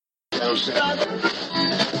This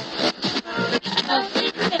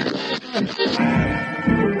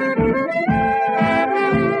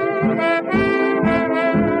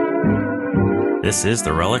is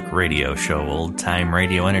the Relic Radio Show, old-time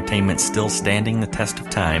radio entertainment still standing the test of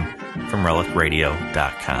time, from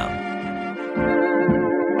relicradio.com.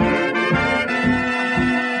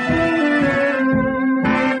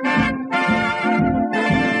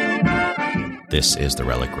 This is the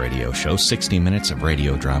Relic Radio Show, 60 minutes of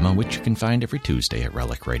radio drama, which you can find every Tuesday at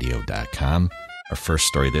relicradio.com. Our first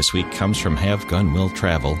story this week comes from Have Gun Will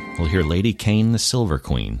Travel. We'll hear Lady Kane the Silver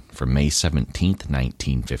Queen from May 17th,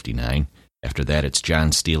 1959. After that, it's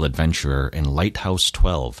John Steele, Adventurer, in Lighthouse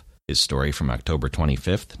 12, his story from October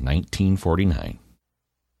 25th, 1949.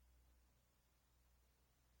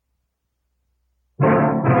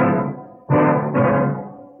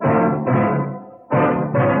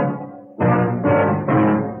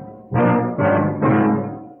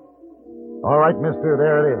 All right, mister,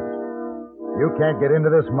 there it is. You can't get into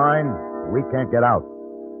this mine, we can't get out.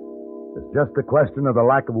 It's just a question of the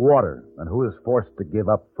lack of water and who is forced to give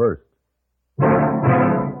up first.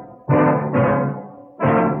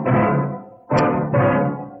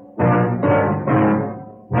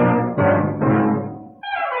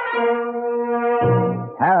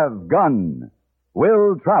 Have Gun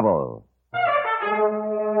Will Travel.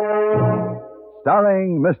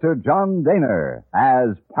 Starring Mr. John Daner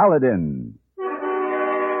as Paladin.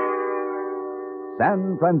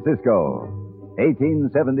 San Francisco,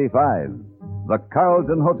 1875. The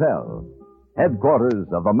Carlton Hotel.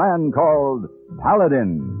 Headquarters of a man called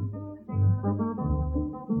Paladin.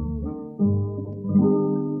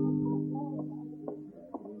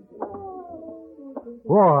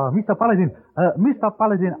 Oh, Mr. Paladin,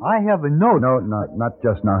 I have a note. No, not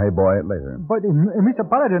just now. Hey, boy, later. But, Mr.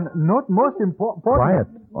 Paladin, not most important. Quiet,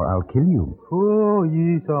 or I'll kill you. Oh,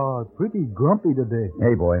 he's pretty grumpy today.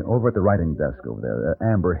 Hey, boy, over at the writing desk over there.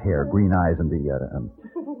 Amber hair, green eyes, and the,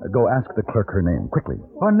 go ask the clerk her name, quickly.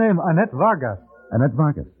 Her name, Annette Vargas. Annette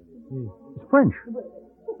Vargas? Yes. It's French.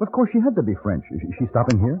 Of course, she had to be French. Is she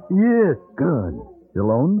stopping here? Yes. Good. You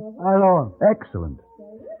alone? Alone. Excellent.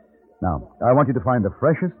 Now, I want you to find the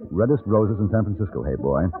freshest, reddest roses in San Francisco, hey,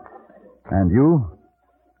 boy. And you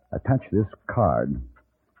attach this card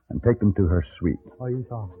and take them to her suite. Oh, yes,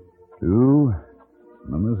 sir. To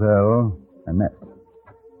Mademoiselle Annette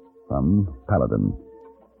from Paladin.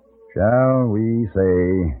 Shall we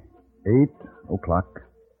say 8 o'clock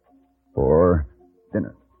for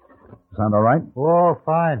dinner? Sound all right? Oh,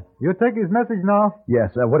 fine. You take his message now?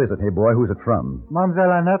 Yes. What is it, hey, boy? Who's it from?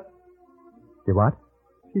 Mademoiselle Annette. Say what?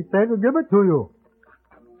 She said to give it to you.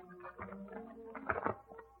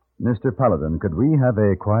 Mr. Paladin, could we have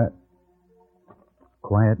a quiet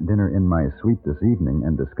dinner in my suite this evening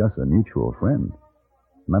and discuss a mutual friend?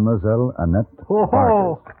 Mademoiselle Annette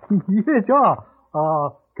Vargas. Yes, sir.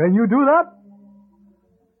 Can you do that?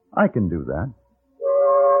 I can do that.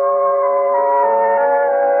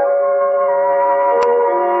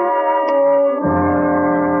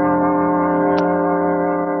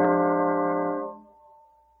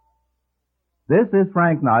 This is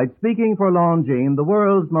Frank Knight speaking for Longines, the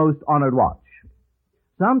world's most honored watch.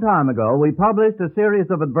 Some time ago, we published a series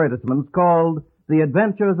of advertisements called The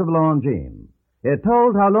Adventures of Longines. It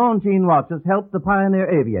told how Longines watches helped the pioneer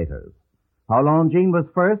aviators, how Longines was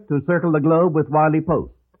first to circle the globe with Wiley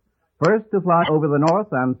Post, first to fly over the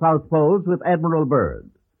North and South Poles with Admiral Byrd.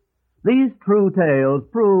 These true tales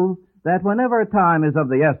prove that whenever time is of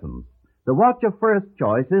the essence, the watch of first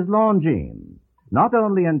choice is Longines. Not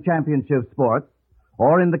only in championship sports,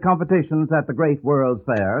 or in the competitions at the great world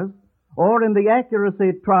fairs, or in the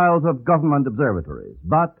accuracy trials of government observatories,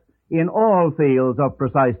 but in all fields of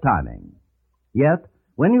precise timing. Yet,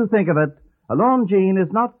 when you think of it, a Longines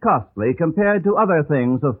is not costly compared to other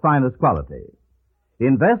things of finest quality.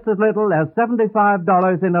 Invest as little as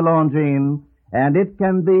 $75 in a Longines, and it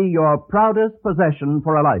can be your proudest possession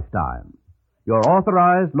for a lifetime. Your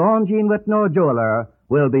authorized Longines Whitnor jeweler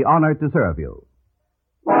will be honored to serve you.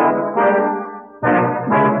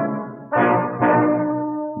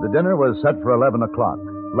 The dinner was set for 11 o'clock,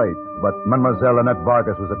 late, but Mademoiselle Annette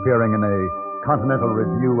Vargas was appearing in a Continental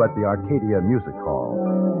Review at the Arcadia Music Hall.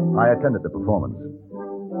 I attended the performance.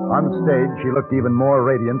 On stage, she looked even more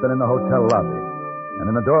radiant than in the hotel lobby, and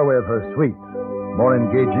in the doorway of her suite, more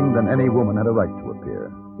engaging than any woman had a right to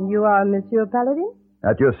appear. You are Monsieur Paladin?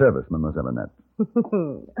 At your service, Mademoiselle Annette.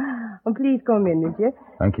 Please come in, monsieur.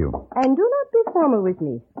 Thank you. And do not be formal with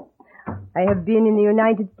me. I have been in the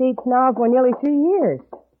United States now for nearly 3 years,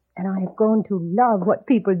 and I have grown to love what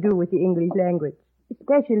people do with the English language,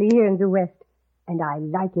 especially here in the West, and I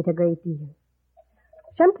like it a great deal.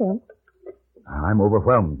 Champagne? I'm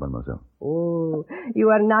overwhelmed, mademoiselle. Oh, you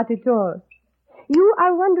are not at all. You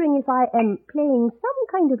are wondering if I am playing some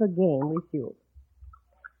kind of a game with you.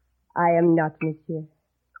 I am not, monsieur.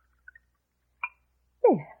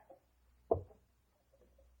 There.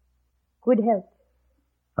 Good health.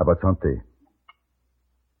 How about some tea?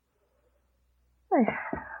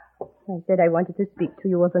 I said I wanted to speak to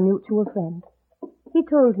you of a mutual friend. He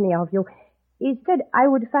told me of you. He said I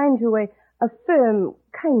would find you a firm,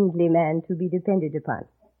 kindly man to be depended upon.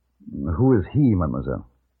 Who is he, mademoiselle?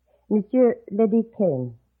 Monsieur Lady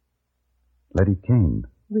Kane. Lady Kane.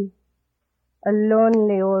 Oui. A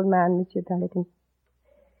lonely old man, Monsieur Paladin.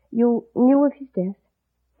 You knew of his death?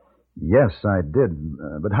 Yes, I did.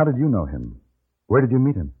 But how did you know him? Where did you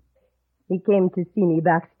meet him? He came to see me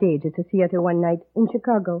backstage at the theater one night in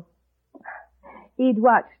Chicago. He'd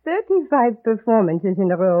watched 35 performances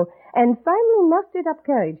in a row and finally mustered up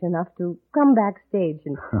courage enough to come backstage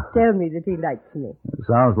and tell me that he liked me.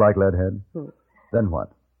 Sounds like Leadhead. Then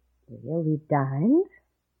what? Well, we dined.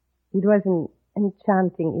 It was an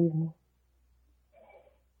enchanting evening.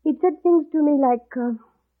 He said things to me like,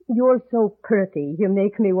 you're so pretty, you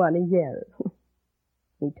make me want to yell.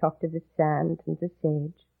 He talked of the sand and the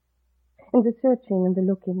sage, and the searching and the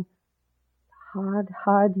looking.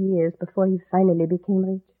 Hard years before he finally became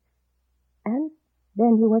rich. And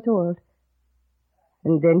then he was old.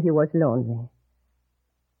 And then he was lonely.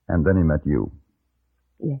 And then he met you.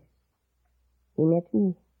 Yes. He met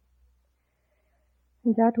me.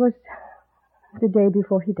 And that was the day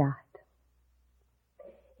before he died.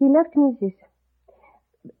 He left me this.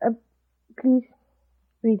 Please,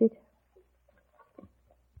 read it.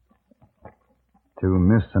 To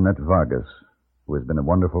Miss Annette Vargas, who has been a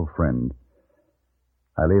wonderful friend,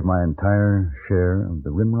 I leave my entire share of the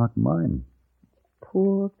Rimrock mine.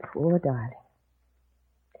 Poor darling.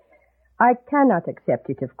 I cannot accept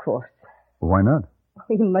it, of course. Why not?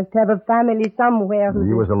 He must have a family somewhere who...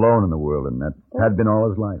 He was alone in the world, and that had been all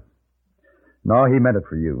his life. No, he meant it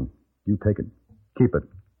for you. You take it. Keep it.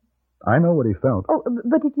 I know what he felt. Oh,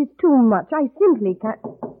 but it is too much. I simply can't...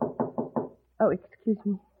 Oh, excuse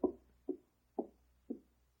me.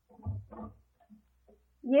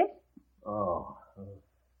 Yes? Oh,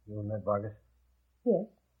 you Annette Vargas? Yes.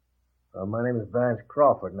 My name is Vance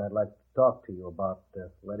Crawford, and I'd like to talk to you about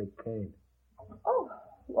Letty Kane. Oh,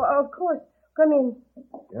 well, of course. Come in.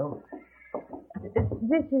 Yeah?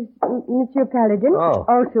 This is Monsieur Paladin,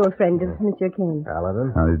 also a friend of Monsieur Kane.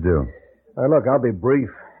 Paladin? How do you do? Look, I'll be brief.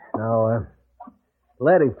 Now,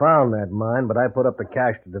 Letty found that mine, but I put up the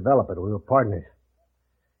cash to develop it. We were partners.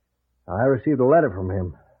 I received a letter from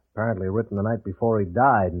him, apparently written the night before he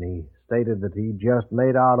died, and he stated that he just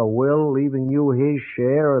made out a will leaving you his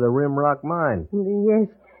share of the Rimrock mine. Yes.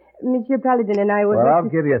 Monsieur Paladin and I would... Well, I'll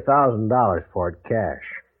give you $1,000 for it cash.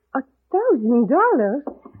 $1,000?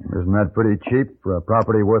 Isn't that pretty cheap for a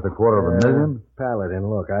property worth $250,000? Paladin,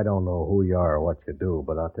 look, I don't know who you are or what you do,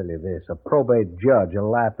 but I'll tell you this. A probate judge will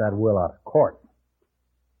laugh that will out of court.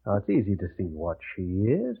 Now, it's easy to see what she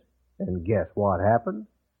is, and guess what happened?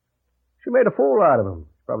 She made a fool out of him.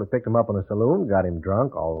 She probably picked him up in a saloon, got him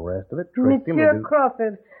drunk, all the rest of it, tricked him. Monsieur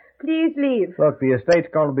Crawford, please leave. Look, the estate's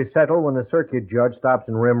going to be settled when the circuit judge stops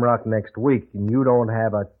in Rimrock next week, and you don't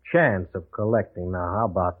have a chance of collecting. Now, how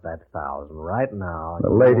about that $1,000 right now? The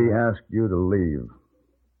lady asked you to leave.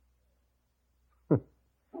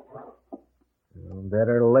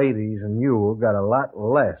 Better ladies than you have got a lot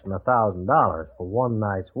less than $1,000 for one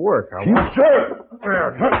night's work.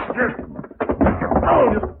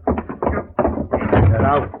 Get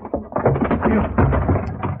out.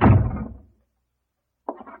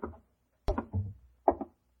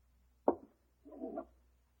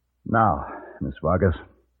 Now, Miss Vargas,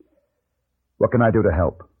 what can I do to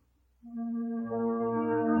help?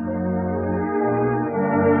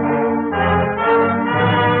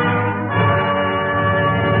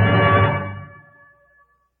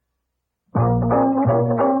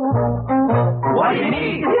 What do you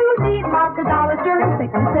need? You need lots of dollars during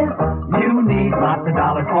sicknesses. You need lots of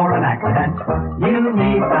dollars for an accident. You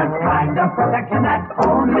need the kind of protection that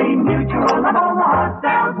only Mutual of Omaha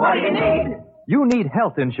sells. What do you need? You need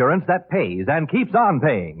health insurance that pays and keeps on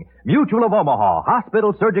paying. Mutual of Omaha,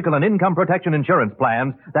 hospital, surgical, and income protection insurance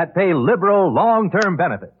plans that pay liberal, long-term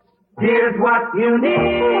benefits. Here's what you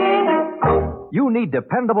need. You need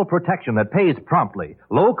dependable protection that pays promptly.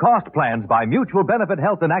 Low-cost plans by Mutual Benefit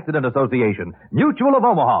Health and Accident Association. Mutual of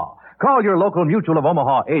Omaha. Call your local Mutual of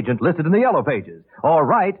Omaha agent listed in the yellow pages. Or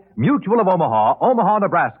write Mutual of Omaha, Omaha,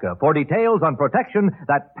 Nebraska for details on protection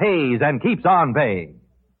that pays and keeps on paying.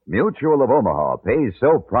 Mutual of Omaha pays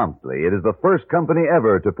so promptly it is the first company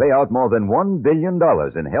ever to pay out more than $1 billion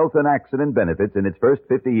in health and accident benefits in its first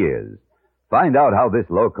 50 years. Find out how this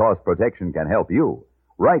low-cost protection can help you.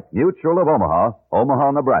 Write Mutual of Omaha,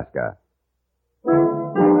 Omaha, Nebraska.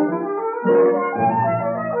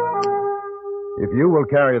 If you will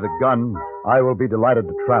carry the gun, I will be delighted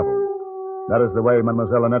to travel. That is the way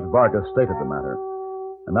Mademoiselle Annette Vargas stated the matter.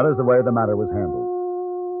 And that is the way the matter was handled.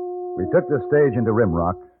 We took the stage into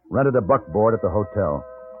Rimrock, rented a buckboard at the hotel,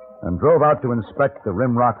 and drove out to inspect the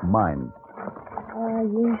Rimrock mine.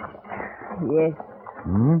 Yes. Yes.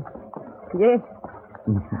 Hmm? Yes.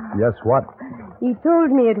 Yes, what? He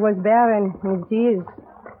told me it was barren. It is.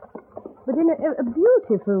 But in a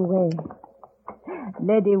beautiful way.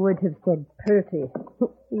 Letty would have said purty.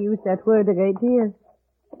 He used that word a great deal.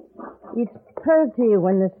 It's purty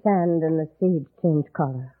when the sand and the sage change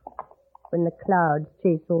color. When the clouds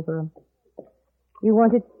chase over them. You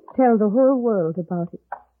want to tell the whole world about it.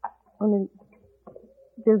 Only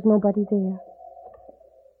there's nobody there.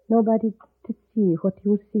 Nobody to see what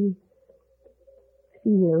you see.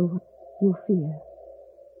 Feel what you feel.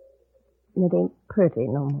 And it ain't pretty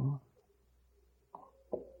no more.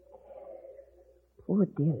 Poor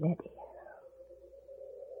dear Letty.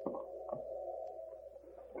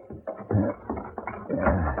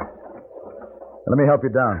 Let me help you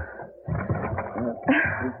down.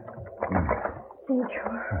 Thank you.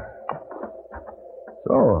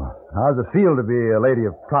 So, how's it feel to be a lady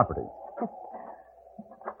of property?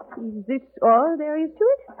 Is this all there is to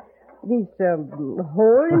it? This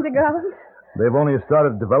hole in the ground? They've only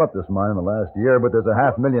started to develop this mine in the last year, but there's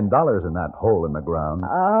 $500,000 in that hole in the ground.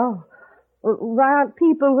 Oh. Why aren't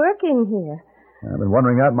people working here? I've been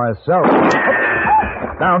wondering that myself.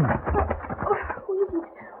 Down.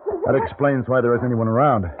 That explains why there isn't anyone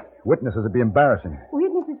around. Witnesses would be embarrassing.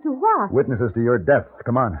 Witnesses to what? Witnesses to your death.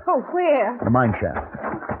 Come on. Oh, where? The mine shaft.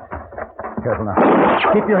 Careful now.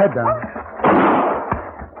 Keep your head down.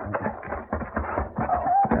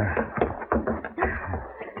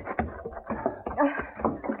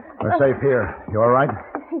 We're safe here. You all right?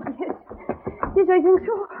 Yes, I think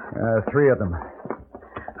so. 3 of them.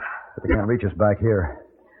 But they can't reach us back here.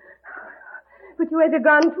 But you had a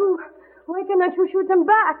gun, too. Why cannot you shoot them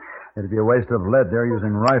back? It'd be a waste of lead. They're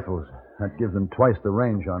using rifles. That gives them twice the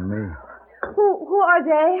range on me. Who are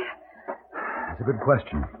they? That's a good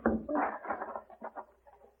question.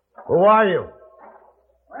 Who are you?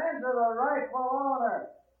 Friends of the rightful owner.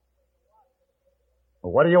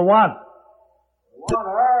 Well, what do you want? We want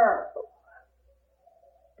her.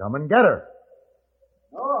 Come and get her.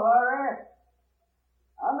 No hurry.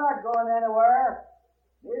 I'm not going anywhere.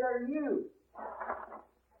 Neither are you.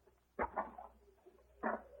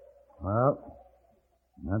 Well,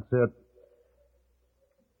 that's it.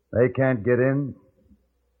 They can't get in.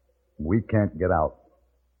 We can't get out.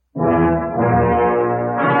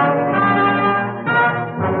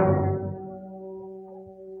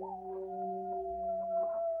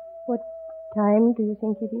 What time do you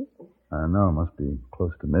think it is? I don't know. It must be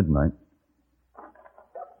close to midnight.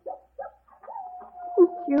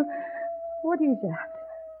 What is that?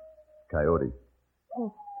 Coyote.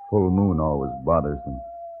 Oh. Full moon always bothers them.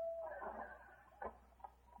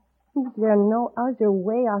 Is there no other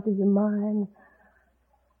way out of the mine?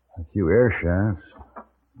 A few air shafts.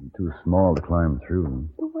 Too small to climb through.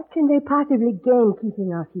 What can they possibly gain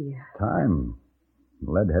keeping us here? Time.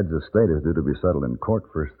 Leadhead's estate is due to be settled in court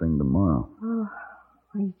first thing tomorrow. Oh,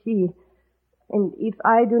 I see. And if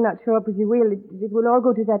I do not show up with the will, it will all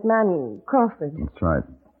go to that man, Crawford. That's right.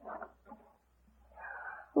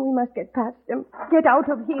 We must get past them. Get out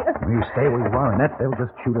of here. You stay where you are, Annette. They'll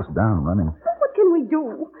just shoot us down running. What can we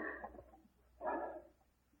do?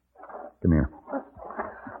 Come here.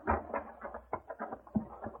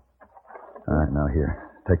 All right, now here.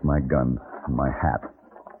 Take my gun and my hat.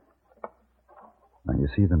 Now, you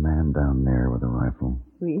see the man down there with the rifle?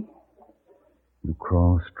 Oui. You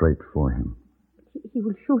crawl straight for him. He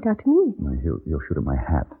will shoot at me. No, he'll shoot at my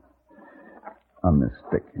hat. On this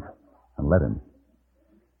stick. And let him.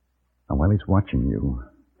 And while he's watching you,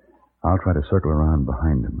 I'll try to circle around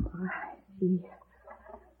behind him. I see.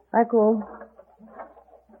 I go.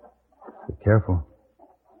 Be careful.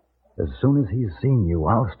 As soon as he's seen you,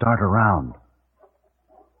 I'll start around.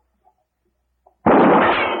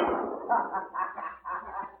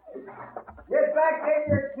 Get back in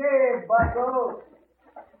your cave, bucko.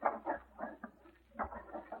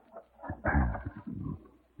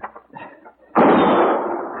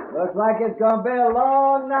 Looks like it's going to be a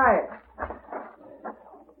long night.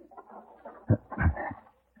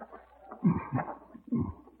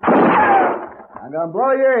 I I'm going to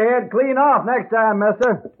blow your head clean off next time,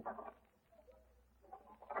 mister.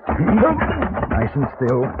 Nice and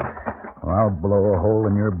still, or I'll blow a hole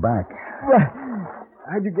in your back.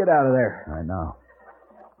 How'd you get out of there? Right now.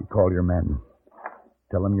 You call your men.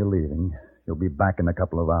 Tell them you're leaving. You'll be back in a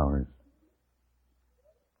couple of hours.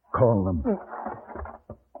 Call them.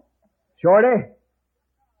 Shorty?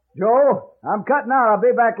 Joe, I'm cutting out. I'll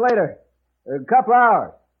be back later. A couple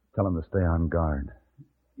hours. Tell them to stay on guard.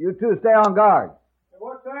 You two stay on guard.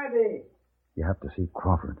 What's that? You have to see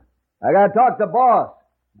Crawford. I got to talk to the boss.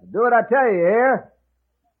 Do what I tell you, here.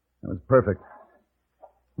 That was perfect.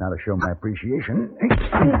 Now to show my appreciation.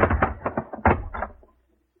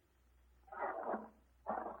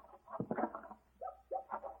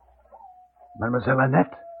 Mademoiselle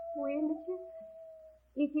Annette, Oui, monsieur.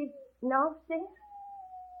 It is now safe?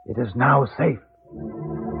 it is now safe.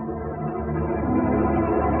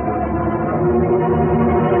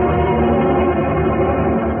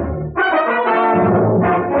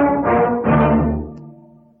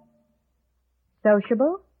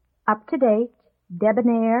 Sociable, up-to-date,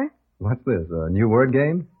 debonair. What's this, a new word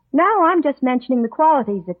game? No, I'm just mentioning the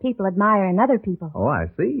qualities that people admire in other people. Oh, I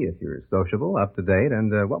see. If you're sociable, up-to-date,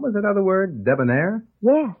 and what was that other word? Debonair?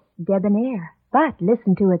 Yes, debonair. But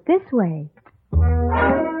listen to it this way.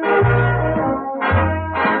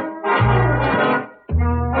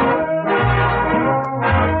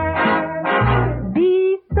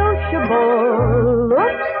 Be sociable,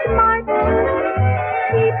 look smart,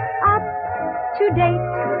 keep up to date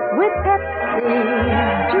with Pepsi.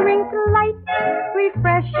 Drink light,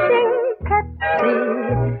 refreshing Pepsi.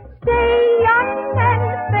 Stay young and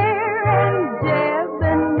fair and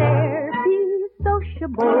debonair. Be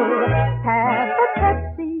sociable, have a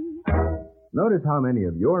Pepsi. Notice how many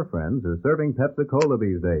of your friends are serving Pepsi-Cola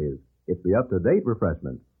these days. It's the up-to-date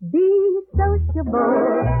refreshment. Be sociable,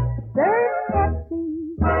 serve Pepsi.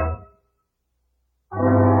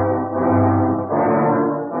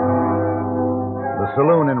 The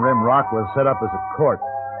saloon in Rim Rock was set up as a court,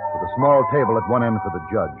 with a small table at one end for the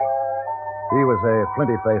judge. He was a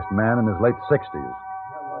flinty-faced man in his late 60s.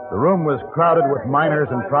 The room was crowded with miners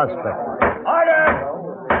and prospectors. Order!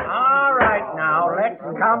 All right, now, let's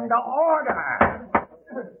come to order.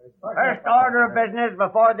 First order of business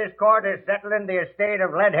before this court is settling the estate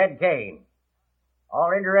of Leadhead Kane.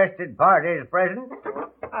 All interested parties present?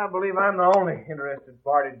 I believe I'm the only interested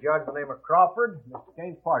party, Judge. The name of Crawford, Mr.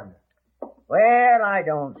 Kane's partner. Well, I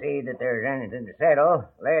don't see that there's anything to settle.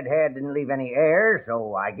 Leadhead didn't leave any heirs,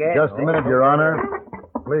 so I guess... Just a minute, Your Honor.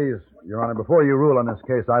 Please, Your Honor, before you rule on this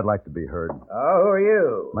case, I'd like to be heard. Oh, who are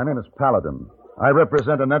you? My name is Paladin. I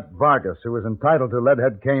represent Annette Vargas, who is entitled to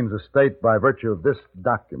Leadhead Kane's estate by virtue of this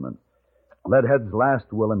document. Leadhead's last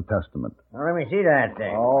will and testament. Well, let me see that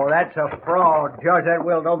thing. Oh, that's a fraud, Judge. That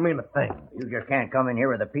will don't mean a thing. You just can't come in here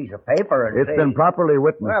with a piece of paper and It's say... been properly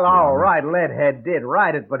witnessed. Well, Your all Honor. right, Leadhead did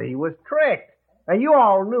write it, but he was tricked. And you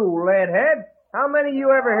all knew Leadhead. How many of you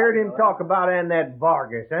ever heard him talk about Annette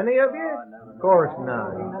Vargas? Any of you? Of course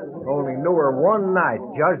not. Only knew her one night.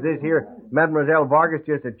 Judge, this here Mademoiselle Vargas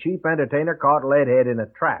just a cheap entertainer caught Leadhead in a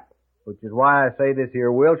trap. Which is why I say this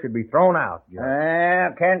here will should be thrown out, Judge.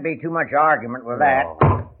 Well, can't be too much argument with that.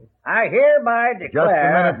 I hereby declare... Just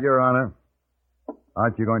a minute, Your Honor.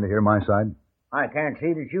 Aren't you going to hear my side? I can't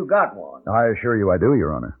see that you got one. I assure you I do,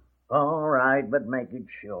 Your Honor. All right, but make it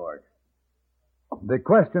short. The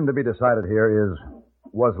question to be decided here is,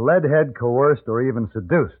 was Leadhead coerced or even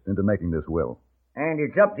seduced into making this will? And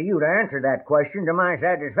it's up to you to answer that question to my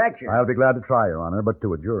satisfaction. I'll be glad to try, Your Honor, but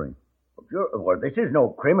to a jury. Well, this is no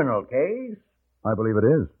criminal case. I believe it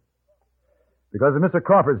is. Because if Mr.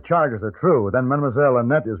 Crawford's charges are true, then Mademoiselle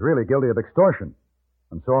Annette is really guilty of extortion.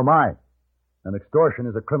 And so am I. And extortion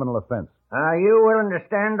is a criminal offense. Are you willing to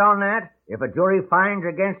stand on that? If a jury finds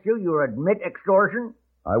against you, you admit extortion?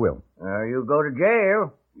 I will. You go to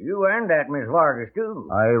jail. You and that Miss Vargas, too.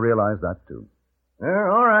 I realize that, too.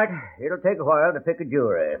 All right. It'll take a while to pick a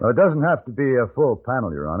jury. It doesn't have to be a full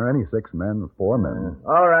panel, Your Honor. Any 6 men or 4 men.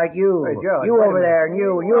 All right, you. Hey, Judge, you wait a over minute. there, and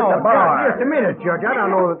you at the bar. Just a minute, Judge. I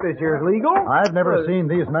don't know that this here is legal. I've never seen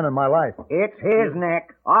these men in my life. It's his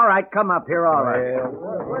neck. All right, come up here, all right.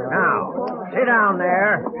 Now, sit down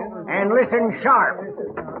there and listen sharp.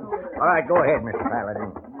 All right, go ahead, Mr.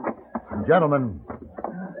 Paladin. Gentlemen,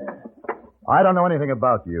 I don't know anything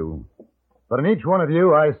about you, but in each one of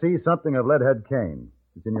you I see something of Leadhead Kane.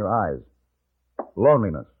 It's in your eyes.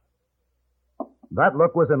 Loneliness. That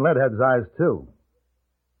look was in Leadhead's eyes, too.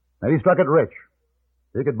 Now, he struck it rich.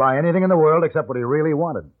 He could buy anything in the world except what he really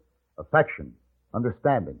wanted. Affection,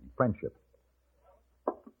 understanding, friendship.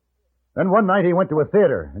 Then one night he went to a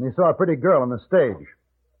theater, and he saw a pretty girl on the stage.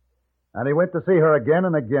 And he went to see her again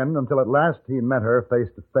and again until at last he met her face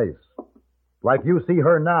to face. Like you see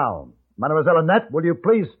her now. Mademoiselle Annette, will you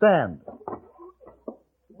please stand?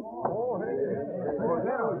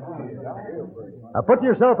 Now put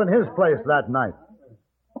yourself in his place that night.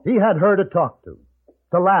 He had her to talk to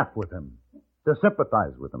laugh with him, to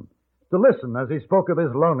sympathize with him, to listen as he spoke of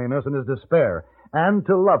his loneliness and his despair, and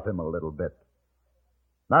to love him a little bit.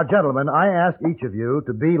 Now, gentlemen, I ask each of you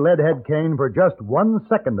to be Leadhead Kane for just 1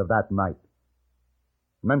 second of that night.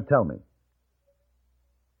 And then tell me,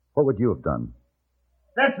 what would you have done?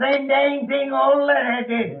 The same dang thing old Leonard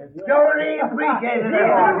did. Surely appreciated it.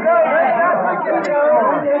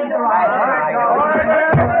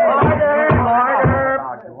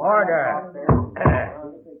 Order.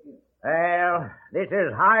 Well, this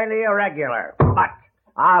is highly irregular, but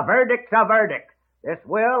a verdict's a verdict. This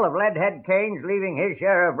will of Leadhead Kane's leaving his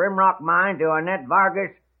share of Rimrock Mine to Annette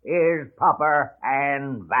Vargas is proper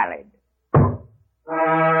and valid.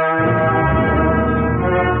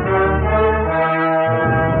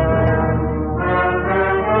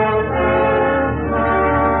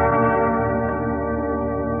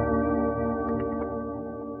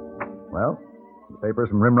 Well, the papers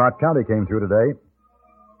from Rimrock County came through today.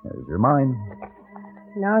 There's your mine.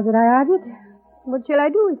 Now that I have it, what shall I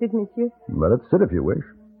do with it, monsieur? Let it sit if you wish.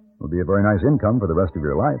 It'll be a very nice income for the rest of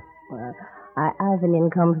your life. Well, I have an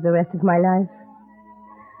income for the rest of my life.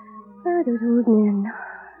 Ah, those old men.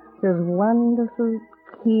 Those wonderful,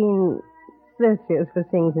 keen searchers for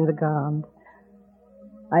things in the ground.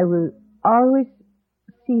 I will always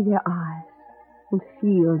see their eyes and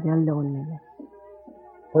feel their loneliness.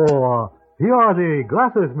 Oh, here are the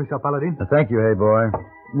glasses, Mr. Paladin. Thank you, hey boy.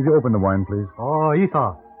 Would you open the wine, please? Oh, yes,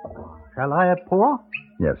 sir. Shall I pour?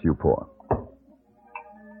 Yes, you pour.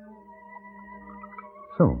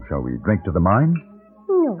 So, shall we drink to the mine?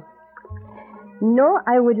 No. No,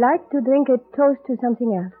 I would like to drink a toast to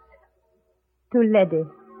something else. To Letty.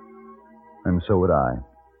 And so would I.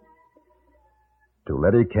 To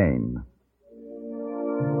Letty Kane.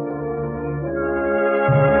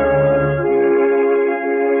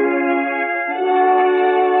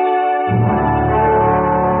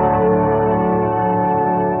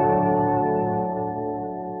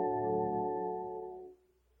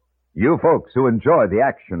 You folks who enjoy the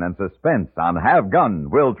action and suspense on Have Gun,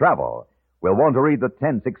 Will Travel will want to read the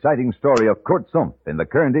tense, exciting story of Kurt Sumpf in the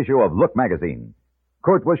current issue of Look magazine.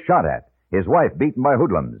 Kurt was shot at, his wife beaten by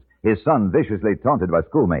hoodlums, his son viciously taunted by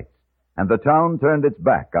schoolmates, and the town turned its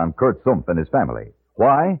back on Kurt Sumpf and his family.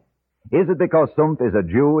 Why? Is it because Sumpf is a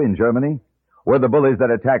Jew in Germany? Were the bullies that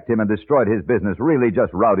attacked him and destroyed his business really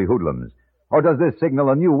just rowdy hoodlums? Or does this signal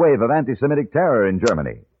a new wave of anti-Semitic terror in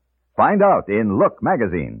Germany? Find out in Look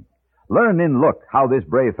magazine. Learn in Look how this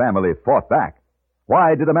brave family fought back.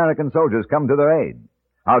 Why did American soldiers come to their aid?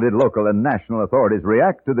 How did local and national authorities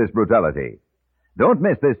react to this brutality? Don't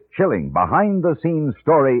miss this chilling, behind-the-scenes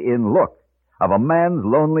story in Look of a man's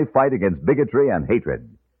lonely fight against bigotry and hatred.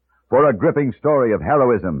 For a gripping story of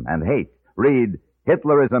heroism and hate, read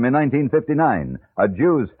Hitlerism in 1959, A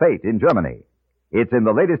Jew's Fate in Germany. It's in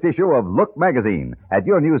the latest issue of Look magazine at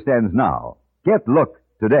your newsstands now. Get Look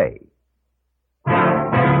today.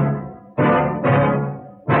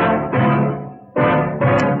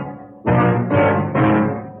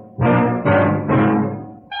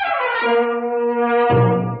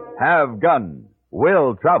 Have Gun,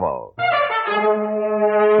 Will Travel.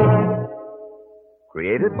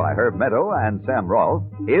 Created by Herb Meadow and Sam Rolfe,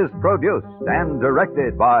 is produced and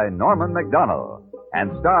directed by Norman McDonnell,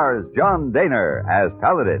 and stars John Daner as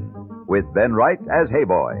Paladin, with Ben Wright as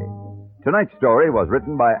Hayboy. Tonight's story was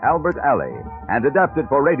written by Albert Alley and adapted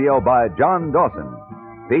for radio by John Dawson.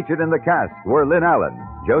 Featured in the cast were Lynn Allen,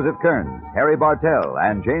 Joseph Kearns, Harry Bartell,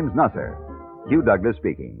 and James Nusser. Hugh Douglas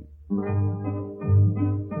speaking.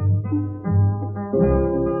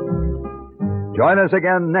 Join us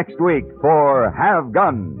again next week for Have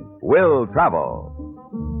Gun, Will Travel.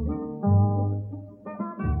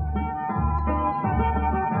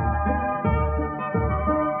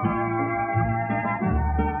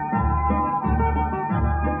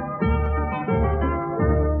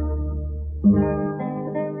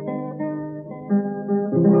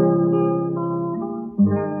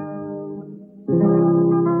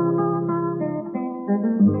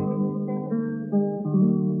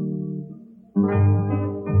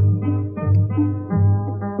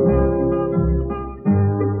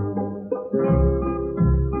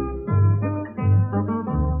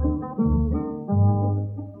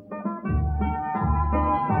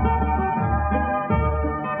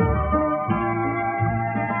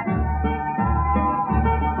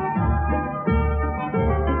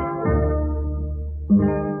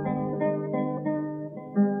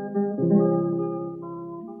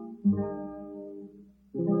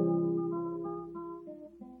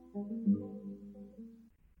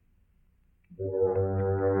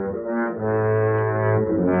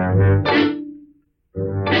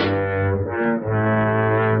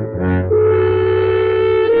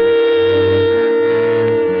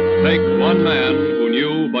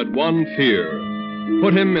 one fear,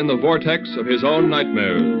 put him in the vortex of his own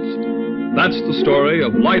nightmares. That's the story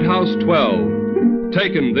of Lighthouse 12,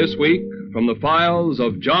 taken this week from the files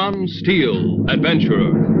of John Steele,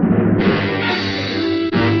 adventurer.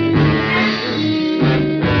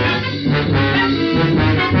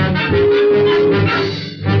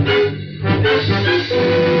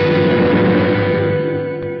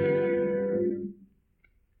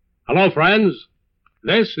 Hello, friends.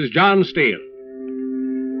 This is John Steele.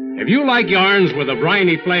 If you like yarns with a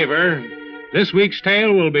briny flavor, this week's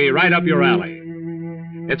tale will be right up your alley.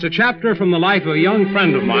 It's a chapter from the life of a young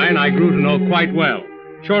friend of mine I grew to know quite well,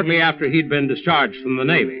 shortly after he'd been discharged from the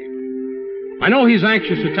Navy. I know he's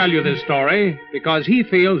anxious to tell you this story because he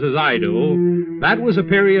feels, as I do, that was a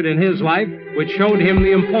period in his life which showed him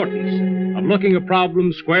the importance of looking a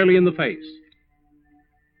problem squarely in the face.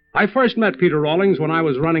 I first met Peter Rawlings when I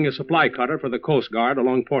was running a supply cutter for the Coast Guard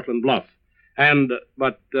along Portland Bluff.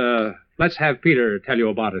 But let's have Peter tell you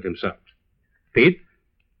about it himself. Pete?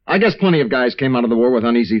 I guess plenty of guys came out of the war with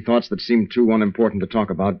uneasy thoughts that seemed too unimportant to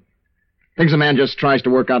talk about. Things a man just tries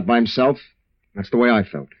to work out by himself. That's the way I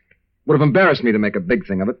felt. Would have embarrassed me to make a big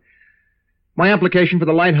thing of it. My application for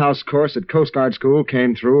the Lighthouse course at Coast Guard School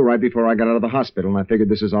came through right before I got out of the hospital, and I figured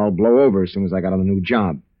this is all blow over as soon as I got on a new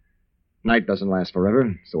job. Night doesn't last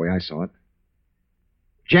forever. It's the way I saw it.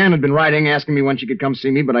 Jan had been writing, asking me when she could come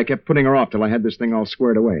see me, but I kept putting her off till I had this thing all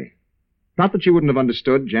squared away. Not that she wouldn't have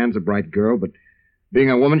understood. Jan's a bright girl, but being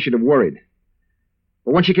a woman, she'd have worried.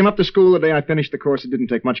 But when she came up to school the day I finished the course, it didn't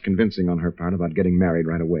take much convincing on her part about getting married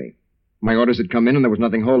right away. My orders had come in, and there was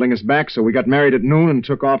nothing holding us back, so we got married at noon and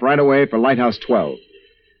took off right away for Lighthouse 12.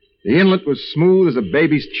 The inlet was smooth as a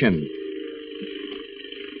baby's chin.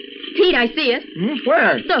 Pete, I see it.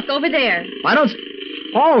 Where? Look, over there. I don't...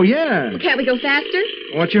 Oh, yeah. Well, can't we go faster?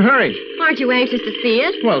 What's your hurry? Aren't you anxious to see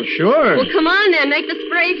it? Well, sure. Well, come on then. Make the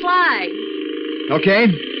spray fly. Okay.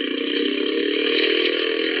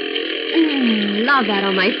 Love that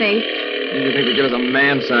on my face. You think to give us a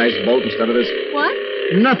man-sized boat instead of this? What?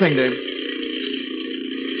 Nothing, Dave.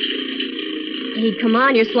 Pete, come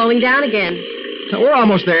on. You're slowing down again. We're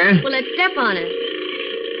almost there. Well, let's step on it.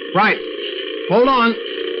 Right. Hold on.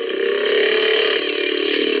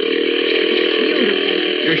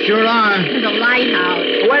 You sure are. There's a lighthouse.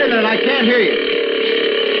 Oh, wait a minute, I can't hear you.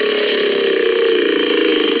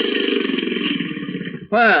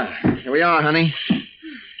 Well, here we are, honey.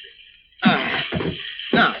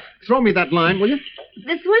 Now, throw me that line, will you?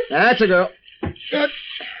 This one? That's a girl. Good.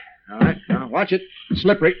 All right, now watch it. It's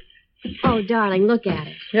slippery. Oh, darling, look at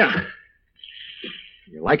it. Yeah.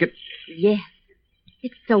 You like it? Yes.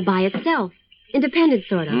 It's so by itself. Independent,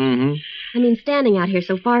 sort of. Mm-hmm. I mean, standing out here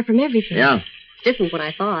so far from everything. Yeah. It's different what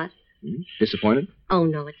I thought. Disappointed? Oh,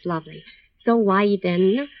 no, it's lovely. So wide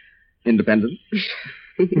and... Independent?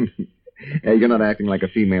 Hey, you're not acting like a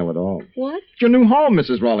female at all. What? It's your new home,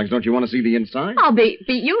 Mrs. Rawlings. Don't you want to see the inside? I'll beat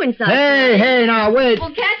you inside. Hey, now, wait. Well,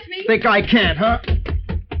 catch me. Think I can't, huh?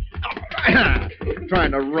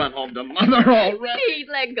 Trying to run home to Mother already. Pete,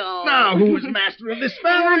 let go. Now, who's master of this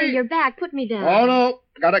family? Honey, you're back. Put me down. Oh, no.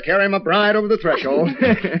 Gotta carry my bride over the threshold.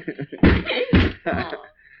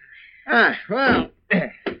 Well,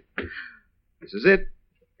 this is it.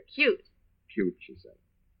 Cute. Cute, she said.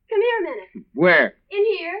 Come here a minute. Where? In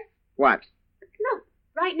here. What? Look,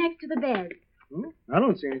 right next to the bed. I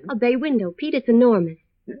don't see anything. A bay window. Pete, it's enormous.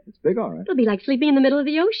 Yeah, it's big, all right. It'll be like sleeping in the middle of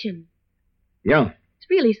the ocean. Yeah. It's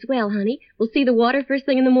really swell, honey. We'll see the water first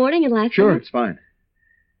thing in the morning and last Sure, night. it's fine.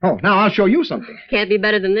 Oh, now I'll show you something. Can't be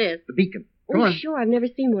better than this. The beacon. Come on. Sure, I've never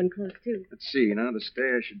seen one close to. Let's see, now the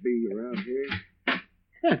stairs should be around here.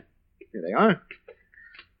 Yeah, here they are.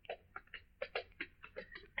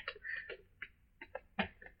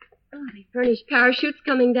 Oh, they furnish parachutes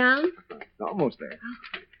coming down. Almost there.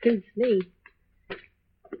 Oh, suits me.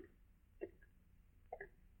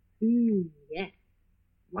 Yes.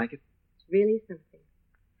 Like it? It's really something.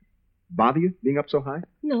 Bother you, being up so high?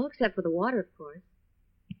 No, except for the water, of course.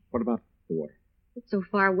 What about the water? It's so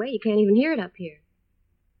far away, you can't even hear it up here.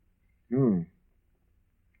 You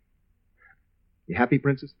happy,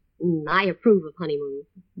 Princess? I approve of honeymoons.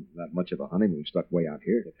 Not much of a honeymoon stuck way out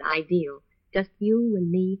here. It's ideal. Just you and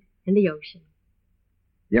me and the ocean.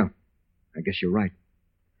 Yeah, I guess you're right.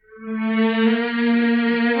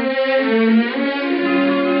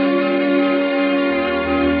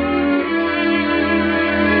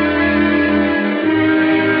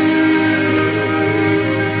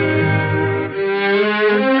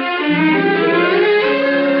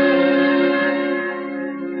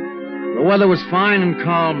 The weather was fine and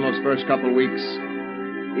calm those first couple weeks.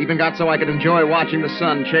 Even got so I could enjoy watching the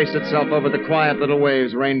sun chase itself over the quiet little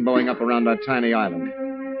waves rainbowing up around our tiny island.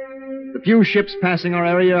 The few ships passing our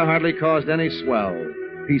area hardly caused any swell.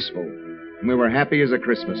 Peaceful. And we were happy as a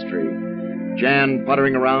Christmas tree. Jan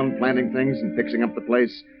puttering around, planting things and fixing up the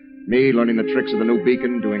place. Me learning the tricks of the new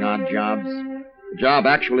beacon, doing odd jobs. The job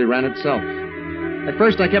actually ran itself. At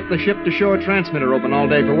first, I kept the ship-to-shore transmitter open all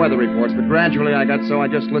day for weather reports, but gradually I got so I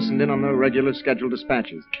just listened in on the regular scheduled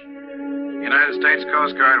dispatches. United States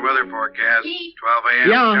Coast Guard weather forecast. 12 a.m.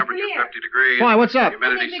 Yeah. Temperature 50 degrees. Why, what's up?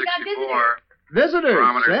 Humidity 64. Visitors?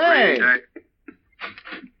 Barometer Hey. 3.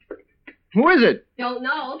 Who is it? Don't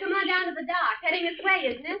know. Come on down to the dock. Heading this way,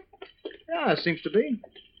 isn't it? Yeah, seems to be.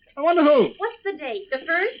 I wonder who. What's the date? The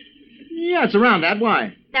 1st? Yeah, it's around that.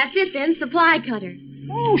 Why? That's it then. Supply cutter.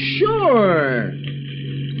 Oh, sure.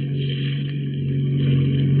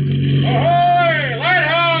 Ahoy!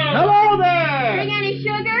 Lighthouse! Hello there! Bring any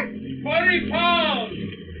sugar? 20 pounds!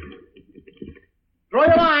 Throw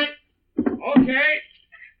your line. Okay.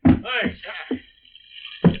 Thanks.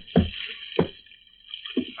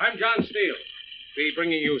 I'm John Steele. Be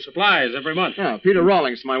bringing you supplies every month. Yeah, Peter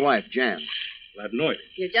Rawlings, my wife, Jan. Glad to know you.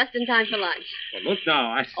 You're just in time for lunch. Well, look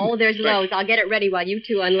now. Oh, there's Lowe's. I'll get it ready while you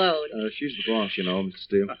two unload. She's the boss, you know, Mr.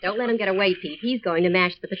 Steele. Don't let him get away, Pete. He's going to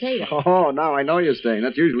mash the potato. Oh, now I know you're staying.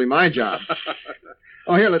 That's usually my job.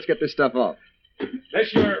 Oh, here, let's get this stuff off.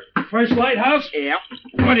 This your first lighthouse? Yeah.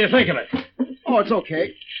 What do you think of it? Oh, it's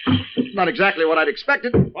okay. Not exactly what I'd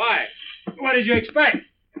expected. Why? What did you expect?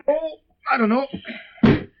 Oh, I don't know.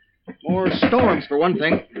 More storms, for one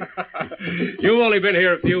thing. You've only been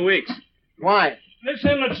here a few weeks. Why? This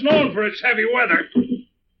inlet's known for its heavy weather.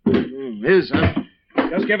 Is, huh?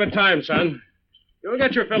 Just give it time, son. You'll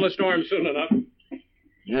get your fill of storms soon enough.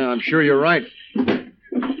 Yeah, I'm sure you're right.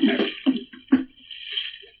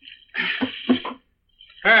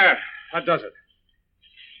 That does it.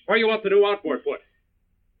 Where you want the new outboard put?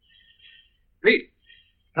 Pete.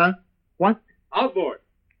 Huh? What? Outboard.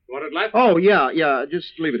 You want it left? Oh, yeah.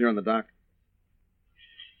 Just leave it here on the dock.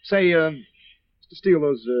 Say, Mr. Steele,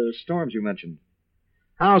 those storms you mentioned.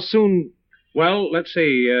 How soon? Well, let's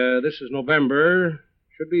see. This is November.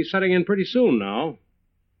 Should be setting in pretty soon now.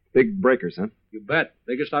 Big breakers, huh? You bet.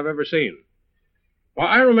 Biggest I've ever seen. Well,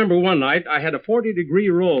 I remember one night I had a 40-degree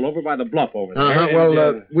roll over by the bluff over there. Uh-huh.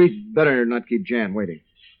 Well, we'd better not keep Jan waiting.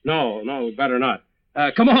 No, better not.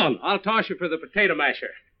 Come on. I'll toss you for the potato masher.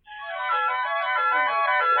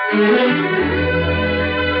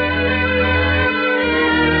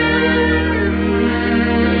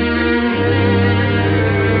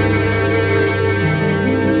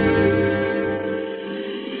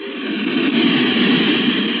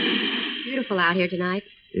 Beautiful out here tonight.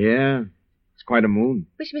 Yeah. It's quite a moon.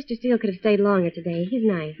 Wish Mr. Steele could have stayed longer today. He's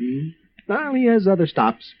nice. Well, he has other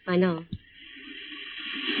stops. I know.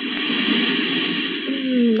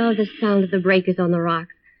 Love the sound of the breakers on the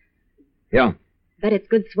rocks. Yeah. Bet it's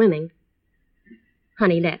good swimming.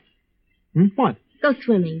 Honey, let's. What? Go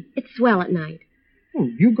swimming. It's swell at night. Oh,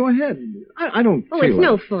 you go ahead. I don't Oh, feel it's like...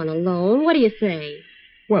 no fun alone. What do you say?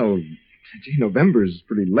 Well, gee, November's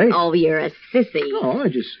pretty late. Oh, you're a sissy. No, I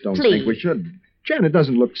just don't Please. think we should. Jan, it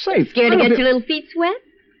doesn't look safe. Scared I to don't get thi- your little feet sweat?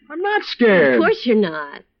 I'm not scared. Of course you're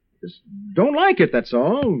not. Just don't like it, that's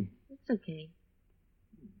all. It's okay.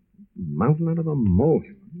 Mountain out of a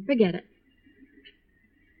molehill. Forget it.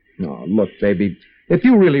 No, look, baby, if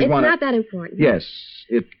you really It's want not that important. Yes,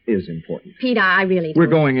 it is important. Pete, I really We're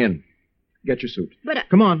don't. going in. Get your suit. But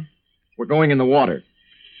Come on. We're going in the water.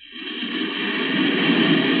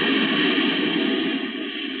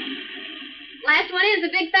 last one is a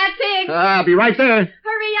big fat pig. I'll be right there.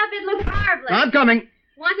 Hurry up, it looks marvelous. I'm coming.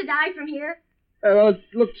 Want to die from here? It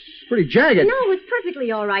looks pretty jagged. No, it's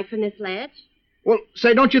perfectly all right from this ledge. Well,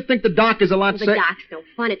 say, don't you think the dock is a lot The safe? dock's no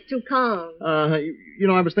fun. It's too calm. You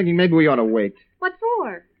know, I was thinking maybe we ought to wait. What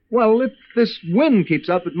for? Well, if this wind keeps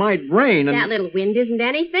up, it might rain and... That little wind isn't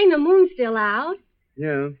anything. The moon's still out.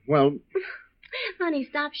 Yeah, well, Honey,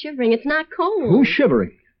 stop shivering. It's not cold. who's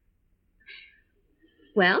shivering?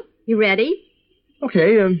 Well, you ready?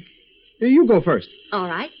 Okay, you go first. All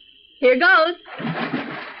right. Here goes.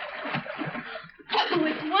 Oh,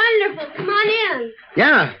 it's wonderful. Come on in.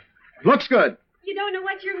 Yeah, looks good. You don't know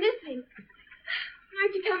what you're missing.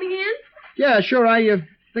 Aren't you coming in? Yeah, sure, I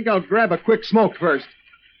think I'll grab a quick smoke first.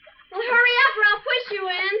 Well, hurry up or I'll push you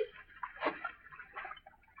in.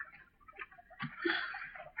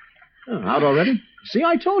 Oh, out already? See,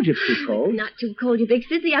 I told you it's too cold. Not too cold, you big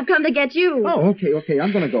sissy. I've come to get you. Oh, okay,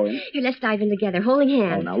 I'm going to go in. Here, let's dive in together, holding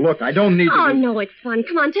hands. Oh, now, look, I don't need to... Oh, no, it's fun.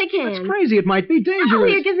 Come on, take hands. It's crazy. It might be dangerous. Oh,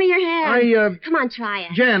 here, give me your hand. I, Come on, try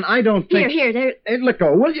it. Jan, I don't think... Here, there. Hey, let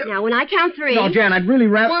go, will you? Now, when I count three. No, Jan, I'd really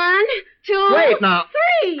rather... 1, 2... Wait, now.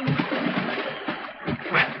 3.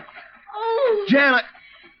 Oh. Jan, Isn't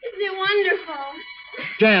it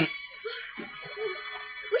Jan.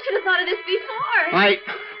 We should have thought of this before.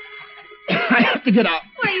 I have to get out.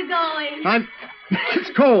 Where are you going?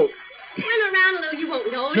 It's cold. Swim around a little. You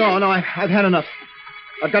won't notice. No, I've had enough.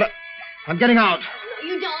 I'm getting out. No,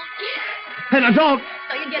 you don't. And I don't.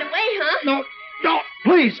 So you get away, huh? No,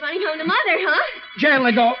 please. Running home to Mother, huh? Jan,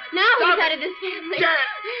 let go. Now Stop he's out of this family. Jan,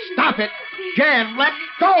 stop it. Jan, let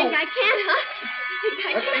go. I think I can, huh?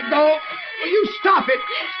 Let me go. Will you stop it?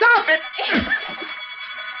 Stop it.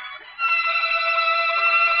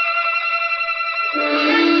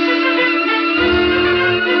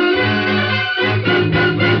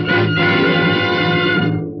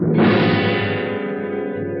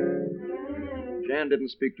 Jan didn't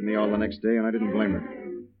speak to me all the next day, and I didn't blame her.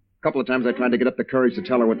 A couple of times I tried to get up the courage to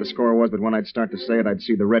tell her what the score was, but when I'd start to say it, I'd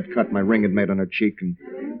see the red cut my ring had made on her cheek, and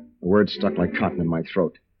the words stuck like cotton in my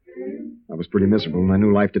throat. I was pretty miserable, and I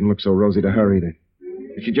knew life didn't look so rosy to her either.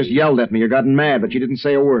 She just yelled at me or gotten mad, but she didn't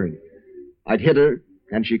say a word. I'd hit her,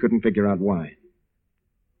 and she couldn't figure out why.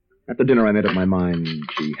 After dinner, I made up my mind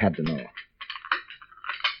she had to know.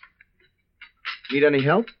 Need any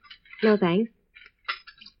help? No, thanks.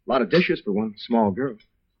 A lot of dishes for one small girl.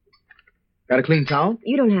 Got a clean towel?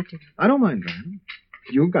 You don't have to. I don't mind, Van.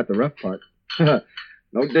 You've got the rough part. No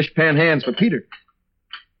dishpan hands for Peter.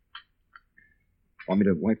 Want me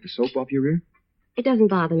to wipe the soap off your ear? It doesn't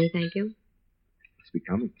bother me, thank you. It's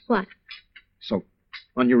becoming. What? Soap.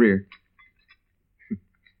 On your ear.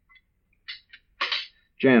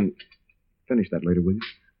 Jan, finish that later, will you?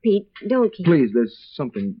 Pete, don't keep... Please, there's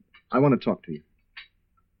something. I want to talk to you.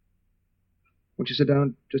 Won't you sit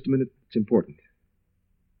down just a minute? It's important.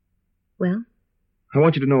 Well? I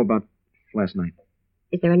want you to know about last night.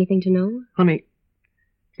 Is there anything to know? Honey,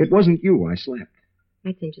 it wasn't you I slapped.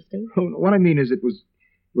 That's interesting. Oh, no, what I mean is it was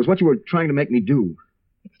what you were trying to make me do.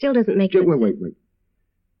 It still doesn't make sense. Wait.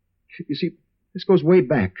 You see, this goes way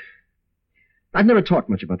back. I've never talked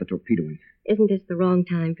much about the torpedoing. Isn't this the wrong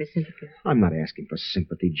time for sympathy? I'm not asking for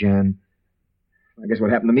sympathy, Jan. I guess what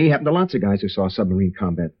happened to me happened to lots of guys who saw submarine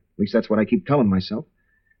combat. At least that's what I keep telling myself.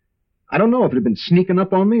 I don't know if it had been sneaking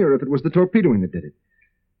up on me or if it was the torpedoing that did it.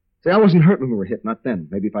 See, I wasn't hurt when we were hit, not then.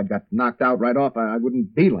 Maybe if I'd got knocked out right off, I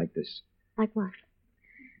wouldn't be like this. Like what?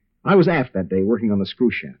 I was aft that day working on the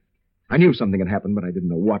screw shaft. I knew something had happened, but I didn't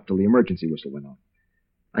know what till the emergency whistle went off.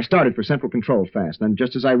 I started for central control fast. Then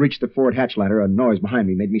just as I reached the forward hatch ladder, a noise behind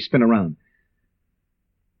me made me spin around.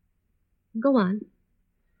 Go on.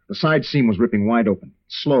 The side seam was ripping wide open,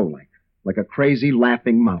 slow like a crazy,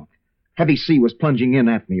 laughing mouth. Heavy sea was plunging in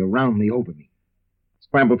at me, around me, over me.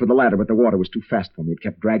 Scrambled for the ladder, but the water was too fast for me. It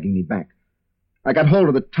kept dragging me back. I got hold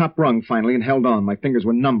of the top rung finally and held on. My fingers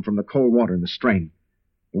were numb from the cold water and the strain.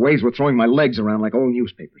 The waves were throwing my legs around like old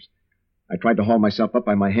newspapers. I tried to haul myself up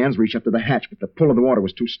by my hands, reach up to the hatch, but the pull of the water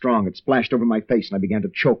was too strong. It splashed over my face, and I began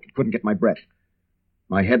to choke and couldn't get my breath.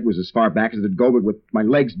 My head was as far back as it'd go, but with my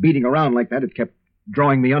legs beating around like that, it kept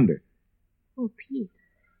drawing me under. Oh, Pete.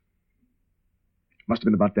 Must have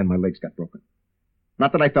been about then my legs got broken.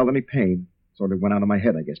 Not that I felt any pain. Sort of went out of my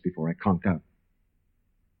head, I guess, before I conked out.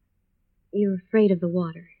 You're afraid of the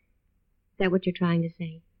water. Is that what you're trying to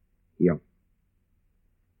say? Yeah.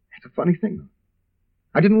 It's a funny thing, though.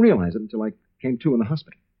 I didn't realize it until I came to in the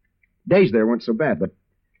hospital. Days there weren't so bad, but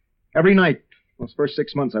every night, those first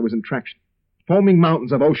 6 months, I was in traction. Foaming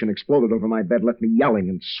mountains of ocean exploded over my bed, left me yelling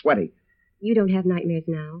and sweaty. You don't have nightmares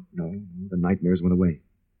now? No, the nightmares went away.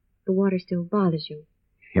 The water still bothers you?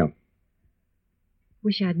 Yeah.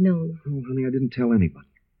 Wish I'd known. Oh, honey, I didn't tell anybody.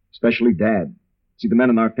 Especially Dad. See, the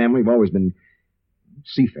men in our family have always been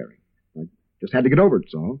seafaring. I just had to get over it,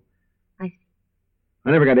 so. I see.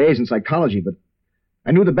 I never got A's in psychology, but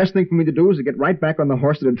I knew the best thing for me to do was to get right back on the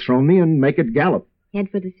horse that had thrown me and make it gallop. Head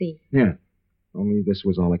for the sea. Yeah. Only this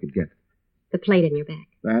was all I could get. The plate in your back.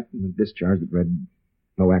 That and the discharge that read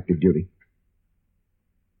no active duty.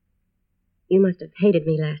 You must have hated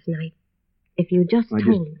me last night. If you just told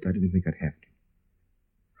me. I didn't think I'd have to.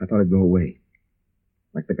 I thought I'd go away.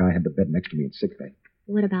 Like the guy had the bed next to me in sickbay.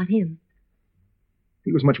 What about him?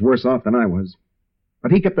 He was much worse off than I was.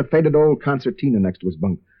 But he kept the faded old concertina next to his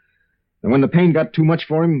bunk. And when the pain got too much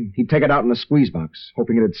for him, he'd take it out in the squeeze box,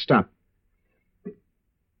 hoping it'd stop.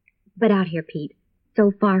 But out here, Pete,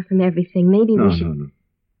 so far from everything, maybe we should...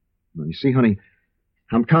 No, you see, honey,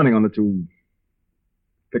 I'm counting on it to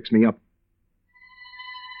fix me up.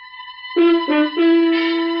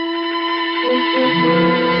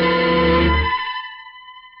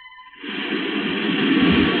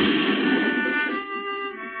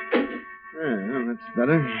 Well, that's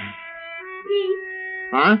better. Pete?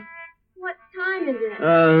 Huh? What time is it?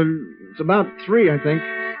 It's about 3, I think. 3?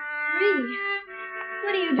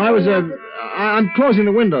 What are you I'm closing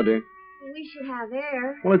the window, dear. We should have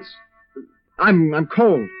air. Well, I'm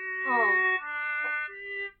cold. Oh.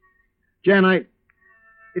 Jan,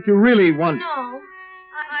 if you really want... No.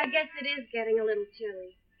 I guess it is getting a little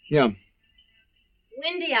chilly. Yeah.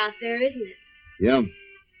 Windy out there, isn't it? Yeah.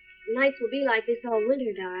 Nights will be like this all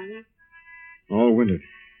winter, darling. All winter.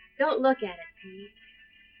 Don't look at it, Pete.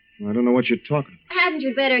 I don't know what you're talking about. Hadn't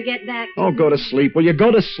you better get back to... Oh, go to sleep. Will you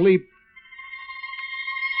go to sleep?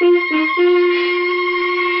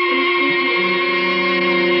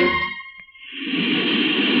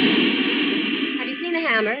 Have you seen the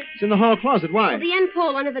hammer? It's in the hall closet. Why? Well, the end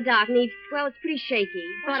pole under the dock needs... Well, it's pretty shaky.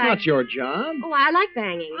 That's not your job. Oh, I like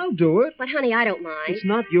banging. I'll do it. But, honey, I don't mind. It's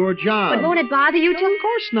not your job. But won't it bother you to... No, of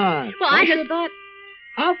course not. Well, I just thought...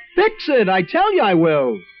 I'll fix it. I tell you I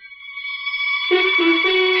will.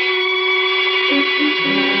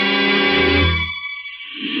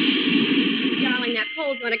 Darling, that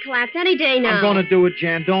pole's going to collapse any day now. I'm going to do it,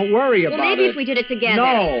 Jan. Don't worry about it. Well, maybe if we did it together.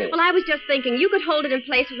 No. Well, I was just thinking, you could hold it in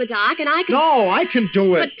place with the dock, and I could... No, I can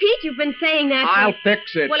do it. But, Pete, you've been saying that... I'll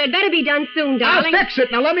fix it. Well, it better be done soon, darling. I'll fix it.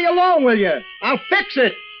 Now let me alone, will you? I'll fix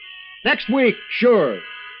it. Next week, sure.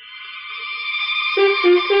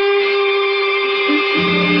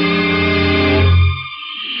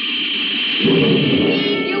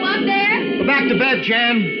 You up there? Go back to bed,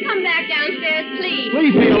 Jan. Come back downstairs, please.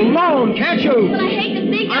 Leave me alone, can't you? Well, I hate to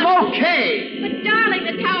think I'm of... okay. But, darling,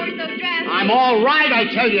 the tower's so drafty. I'm all right, I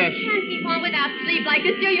tell you. You can't keep on without sleep like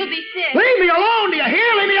this, or you'll be sick. Leave me alone, do you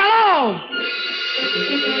hear? Leave me alone.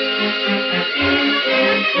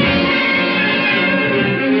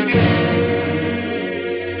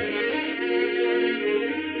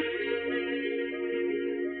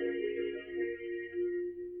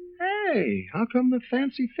 Hey, how come the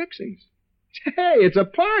fancy fixings? Hey, it's a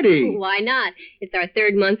party. Why not? It's our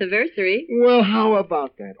 3rd month anniversary. Well, how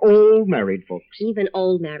about that? Old married folks. Even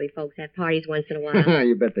old married folks have parties once in a while.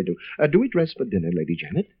 You bet they do. Do we dress for dinner, Lady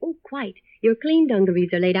Janet? Oh, quite. Your clean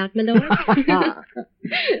dungarees are laid out, my lord.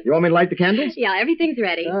 You want me to light the candles? Yeah, everything's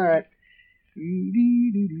ready. All right.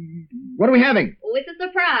 What are we having? Oh, it's a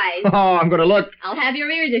surprise. Oh, I'm going to look. I'll have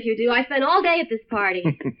your ears if you do. I spent all day at this party.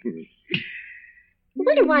 I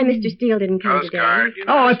wonder why Mr. Steele didn't come today.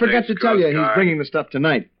 Oh, I forgot to tell you. He's bringing the stuff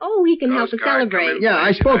tonight. Oh, he can help us celebrate. Yeah,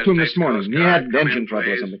 I spoke to him this morning. He had engine trouble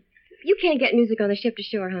or something. You can't get music on the ship to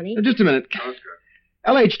shore, honey. Just a minute.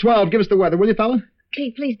 LH-12, give us the weather, will you, fella?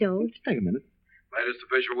 Pete, please don't. Just take a minute. Latest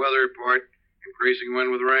official weather report. Increasing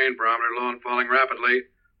wind with rain. Barometer low and falling rapidly.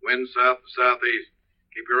 Wind south to southeast.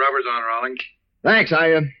 Keep your rubbers on, Rawlings. Thanks.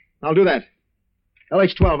 I'll do that.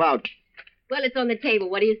 LH-12 out. Well, it's on the table.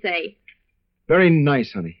 What do you say? Very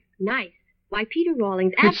nice, honey. Nice. Why, Peter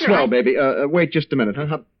Rawlings, It's swell, baby. Wait just a minute, huh?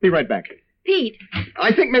 I'll be right back. Pete.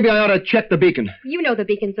 I think maybe I ought to check the beacon. You know the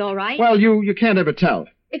beacon's all right. Well, you can't ever tell.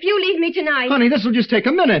 If you leave me tonight... Honey, this'll just take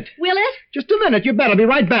a minute. Will it? Just a minute. You bet. I'll be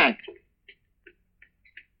right back.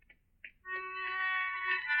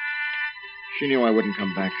 She knew I wouldn't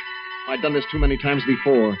come back. I'd done this too many times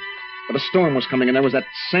before. But a storm was coming, and there was that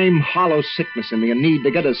same hollow sickness in me, a need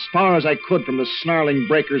to get as far as I could from the snarling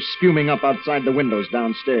breakers spuming up outside the windows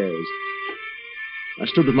downstairs. I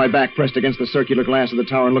stood with my back pressed against the circular glass of the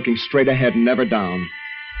tower and looking straight ahead and never down.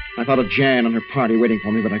 I thought of Jan and her party waiting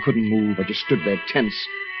for me, but I couldn't move. I just stood there tense,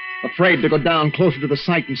 afraid to go down closer to the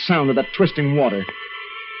sight and sound of that twisting water.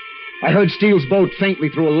 I heard Steele's boat faintly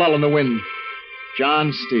through a lull in the wind.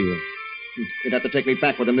 John Steele. He'd have to take me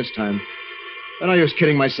back with him this time. I don't use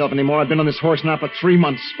kidding myself anymore. I've been on this horse now for 3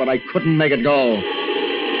 months, but I couldn't make it go.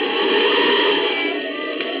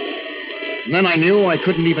 And then I knew I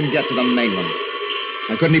couldn't even get to the mainland.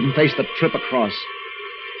 I couldn't even face the trip across.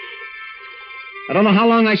 I don't know how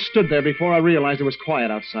long I stood there before I realized it was quiet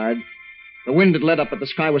outside. The wind had let up, but the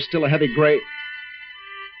sky was still a heavy gray.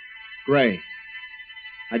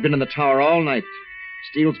 I'd been in the tower all night.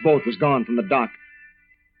 Steele's boat was gone from the dock.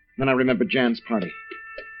 Then I remembered Jan's party.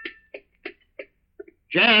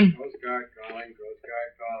 Jan! Coast Guard calling.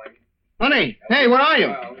 Honey! Hey, where are you?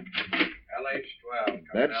 LH-12.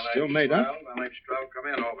 That's still made up. LH-12, come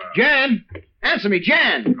in, over. Jan! Answer me,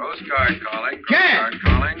 Jan! Coast Guard calling. Jan!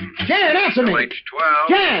 Jan, answer me! LH-12.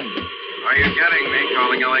 Jan! Are you getting me?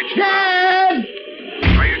 Calling LH-12. Jan!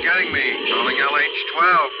 Are you getting me? Calling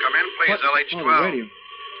LH-12. Come in, please, LH-12. Oh, radio.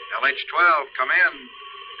 LH-12, come in.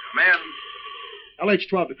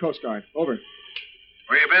 LH-12 to Coast Guard. Over.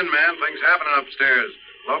 Where you been, man? Things happening upstairs.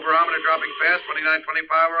 Low barometer dropping fast,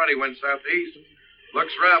 29.25 already. Wind southeast.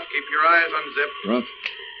 Looks rough. Keep your eyes unzipped. Rough?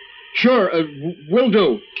 Sure, will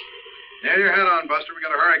do. Nail your head on, Buster. We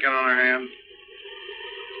got a hurricane on our hands.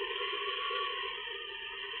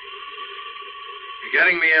 Be You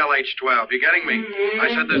getting me, LH-12? You getting me? I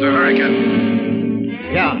said there's a hurricane.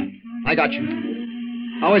 Yeah, I got you.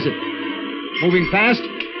 How is it? Moving fast?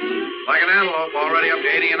 Like an antelope, already up to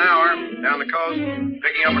 80 an hour, down the coast,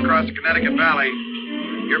 picking up across the Connecticut Valley.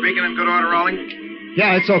 Your beacon in good order, Rolling?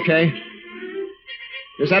 Yeah, it's okay.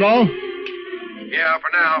 Is that all? Yeah, for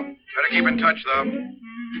now. Better keep in touch, though.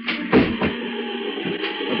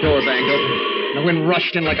 The door banged open. The wind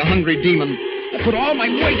rushed in like a hungry demon. I put all my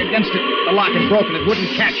weight against it. The lock had broken. It wouldn't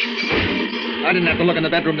catch. I didn't have to look in the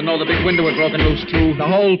bedroom to know the big window had broken loose, too. The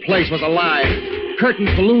whole place was alive.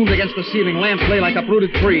 Curtains ballooned against the ceiling. Lamps lay like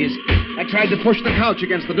uprooted trees. I tried to push the couch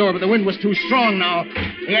against the door, but the wind was too strong now.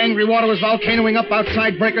 The angry water was volcanoing up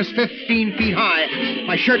outside breakers 15 feet high.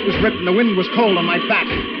 My shirt was ripped and the wind was cold on my back.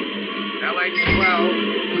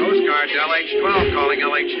 LH-12. Coast Guard, LH-12 calling.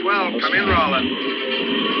 LH-12. Come in, Roland.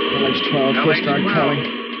 LH-12, Coast Guard calling.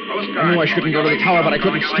 I knew I shouldn't go to the tower, but I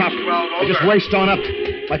couldn't stop. I just raced on up.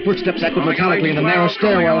 My footsteps echoed metallically in the narrow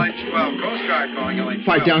stairwell.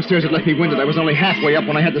 5 downstairs had left me winded. I was only halfway up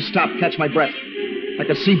when I had to stop, catch my breath. I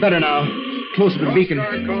could see better now, closer to the beacon.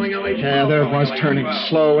 Yeah, there it was, turning,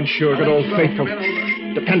 slow and sure, good old faithful,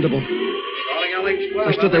 dependable.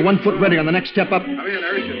 I stood there 1 foot ready on the next step up.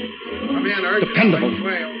 Dependable.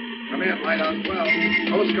 Come in, Lighthouse 12.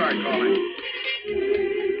 Coast Guard calling.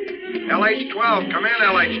 LH-12, come in,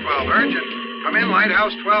 LH-12. Urgent. Come in,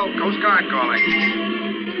 Lighthouse 12. Coast Guard calling.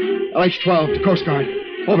 LH-12 to Coast Guard.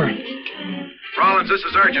 Over. Rollins, this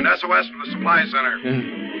is urgent. SOS from the supply center. Yeah.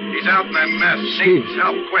 He's out in that mess. Needs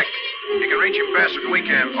help, quick. You can reach him faster than we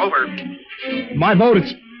can. Over. My boat,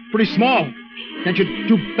 it's pretty small. Can't you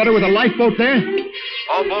do better with a lifeboat there?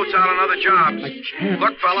 All boats out on other jobs. I can't.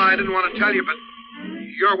 Look, fella, I didn't want to tell you, but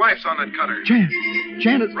your wife's on that cutter.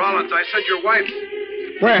 Janet. Rollins, I said your wife.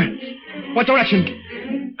 Where? What direction?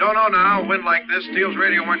 Don't know now. Wind like this. Steele's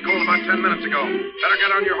radio went cold about 10 minutes ago. Better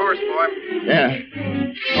get on your horse, boy. Yeah.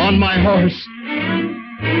 On my horse.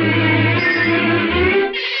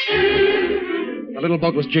 The little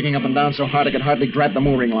boat was jigging up and down so hard I could hardly grab the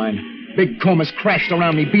mooring line. Big combers crashed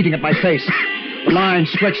around me, beating at my face. The line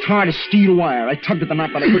stretched hard as steel wire. I tugged at the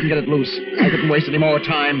knot, but I couldn't get it loose. I couldn't waste any more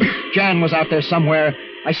time. Jan was out there somewhere.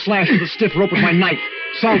 I slashed the stiff rope with my knife.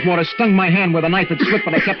 Salt water stung my hand where the knife had slipped,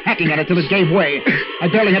 but I kept hacking at it till it gave way. I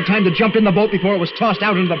barely had time to jump in the boat before it was tossed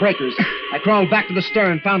out into the breakers. I crawled back to the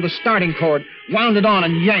stern, found the starting cord, wound it on,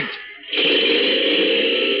 and yanked.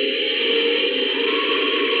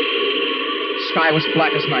 The sky was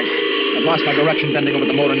black as night. I'd lost my direction bending over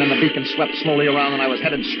the motor, and then the beacon swept slowly around, and I was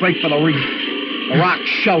headed straight for the reef. The rock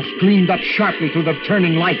shelf gleamed up sharply through the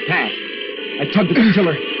turning light path. I tugged at the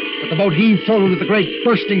tiller, but the boat heaved forward with the great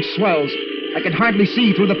bursting swells. I could hardly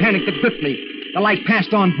see through the panic that gripped me. The light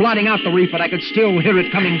passed on, blotting out the reef, but I could still hear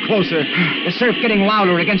it coming closer. The surf getting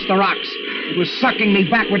louder against the rocks. It was sucking me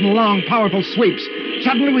backward in long, powerful sweeps.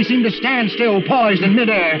 Suddenly we seemed to stand still, poised in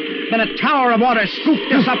midair. Then a tower of water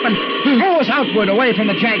scooped us up and threw us outward away from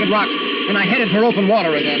the jagged rock, and I headed for open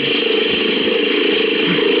water again.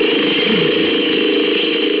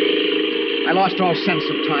 I lost all sense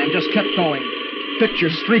of time, just kept going.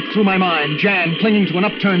 Pictures streaked through my mind. Jan clinging to an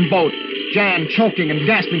upturned boat. Jan choking and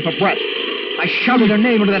gasping for breath. I shouted her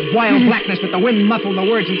name into that wild blackness, but the wind muffled the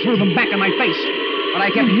words and threw them back in my face. But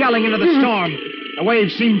I kept yelling into the storm. The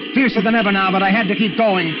waves seemed fiercer than ever now, but I had to keep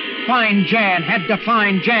going. Find Jan. Had to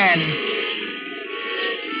find Jan.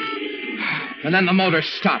 And then the motor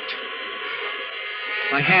stopped.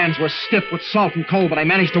 My hands were stiff with salt and cold, but I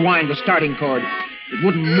managed to wind the starting cord. It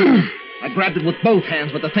wouldn't move. I grabbed it with both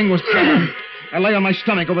hands, but the thing was jammed. I lay on my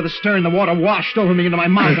stomach over the stern. The water washed over me into my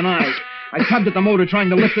mouth and eyes. I tugged at the motor, trying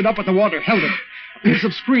to lift it up, but the water held it. A piece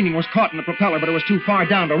of screening was caught in the propeller, but it was too far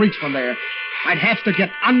down to reach from there. I'd have to get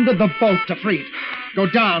under the boat to free it. Go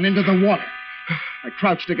down into the water. I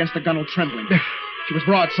crouched against the gunwale, trembling. She was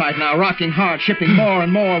broadside now, rocking hard, shipping more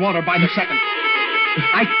and more water by the second.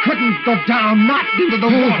 I couldn't go down, not into the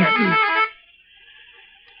water.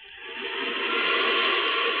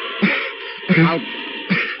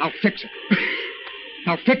 I'll fix it.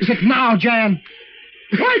 I'll fix it now, Jan.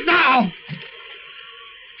 Right now!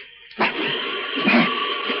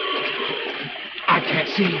 I can't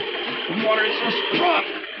see. The water is so strong.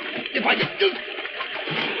 If I could just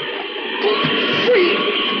free.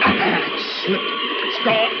 It slipped. It's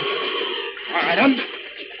gone. All right, under.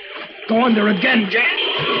 Go under again, Jan.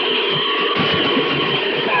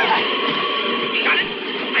 Got it.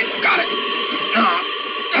 I got it. Now,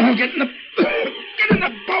 get in the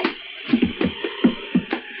boat.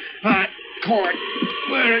 All right, cord.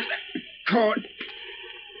 Where is that cord?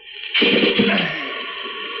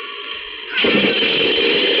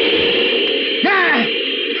 Yeah!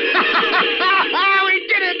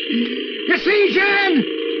 You see, Jan?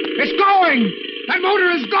 It's going! That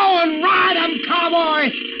motor is going! Ride 'em, cowboy!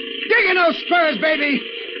 Dig in those spurs, baby!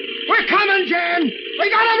 We're coming, Jan! We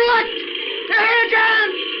got 'em licked! You hear, Jan?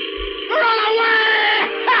 We're on our way!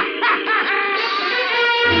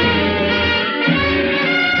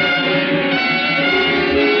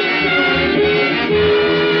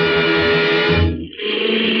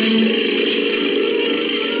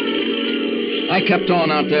 I kept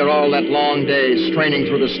on out there all that long day, straining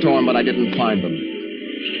through the storm, but I didn't find them.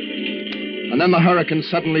 And then the hurricane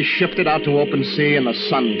suddenly shifted out to open sea, and the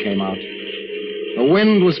sun came out. The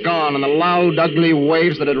wind was gone, and the loud, ugly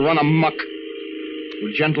waves that had run amok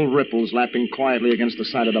were gentle ripples lapping quietly against the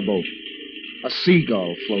side of the boat. A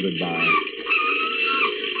seagull floated by.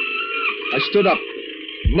 I stood up,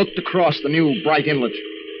 looked across the new bright inlet.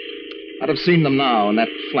 I'd have seen them now in that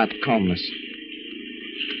flat calmness.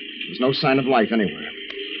 There was no sign of life anywhere.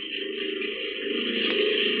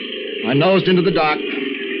 I nosed into the dock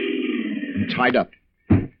and tied up.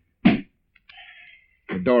 The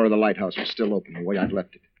door of the lighthouse was still open, the way I'd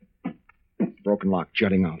left it. Broken lock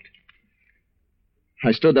jutting out.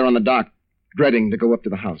 I stood there on the dock, dreading to go up to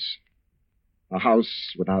the house. A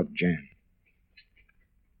house without Jan.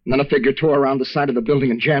 And then a figure tore around the side of the building,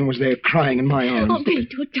 and Jan was there crying in my arms. Oh,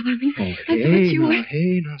 Pedro, darling. Oh, I thought you were...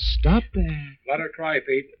 now stop that. Let her cry,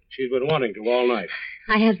 Pete. She's been wanting to all night.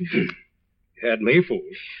 I haven't. You had me fooled.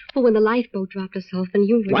 Well, when the lifeboat dropped us off, and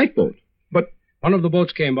you were... Lifeboat? But one of the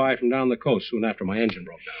boats came by from down the coast soon after my engine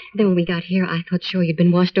broke down. Then when we got here, I thought sure you'd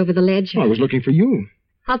been washed over the ledge. Oh, I was looking for you.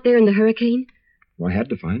 Out there in the hurricane? Well, I had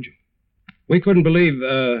to find you. We couldn't believe,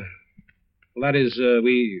 that is,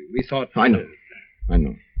 we thought... I know.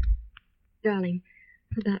 Darling,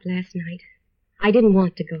 about last night. I didn't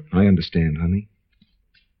want to go. I understand, honey.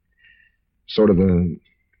 Sort of a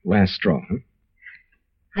last straw, huh?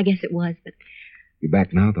 I guess it was, but... You're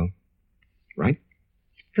back now, though, right?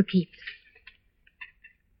 For keeps.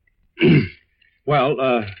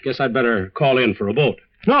 Well, guess I'd better call in for a boat.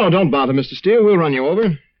 No, don't bother, Mr. Steele. We'll run you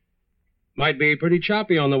over. Might be pretty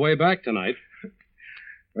choppy on the way back tonight.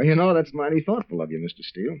 Well, you know, that's mighty thoughtful of you, Mr.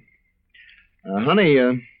 Steele. Honey,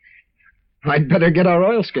 I'd better get our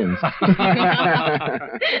oilskins.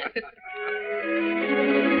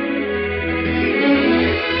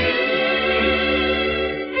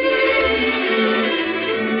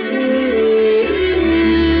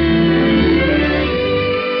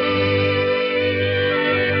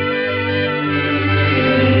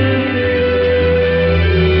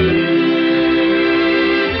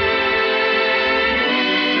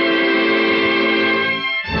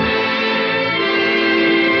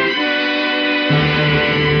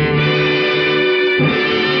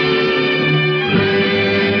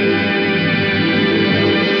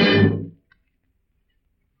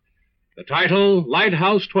 Title,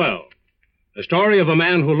 Lighthouse 12. The story of a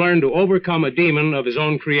man who learned to overcome a demon of his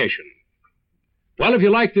own creation. Well, if you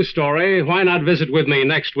like this story, why not visit with me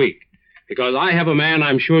next week? Because I have a man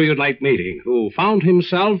I'm sure you'd like meeting who found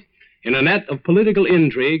himself in a net of political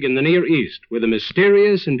intrigue in the Near East with a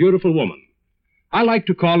mysterious and beautiful woman. I like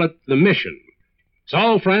to call it The Mission.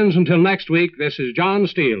 So, friends, until next week, this is John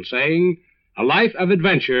Steele saying, a life of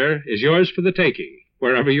adventure is yours for the taking,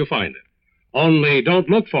 wherever you find it. Only don't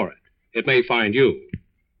look for it. It may find you.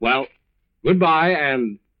 Well, goodbye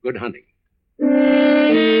and good hunting.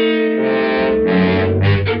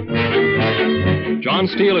 John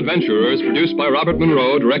Steele Adventurers, produced by Robert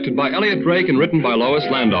Monroe, directed by Elliot Drake, and written by Lois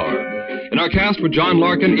Landauer. In our cast were John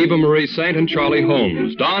Larkin, Eva Marie Saint, and Charlie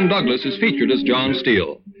Holmes. Don Douglas is featured as John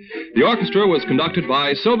Steele. The orchestra was conducted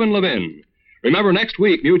by Sylvan Levin. Remember, next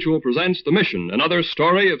week, Mutual presents The Mission, another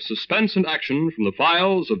story of suspense and action from the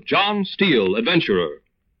files of John Steele, Adventurer.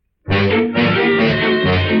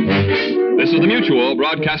 This is the Mutual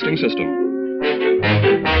Broadcasting System.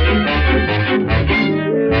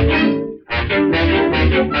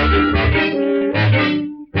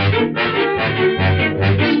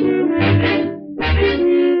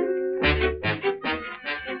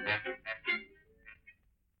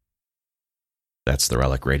 That's the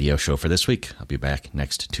Relic Radio Show for this week. I'll be back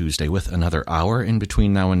next Tuesday with another hour. In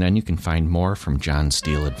between now and then, you can find more from John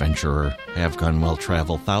Steele Adventurer, Have Gun Will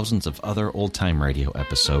Travel, thousands of other old-time radio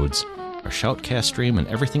episodes, our Shoutcast stream, and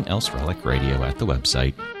everything else Relic Radio at the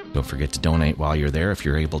website. Don't forget to donate while you're there. If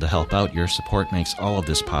you're able to help out, your support makes all of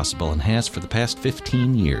this possible and has for the past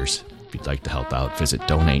 15 years. If you'd like to help out, visit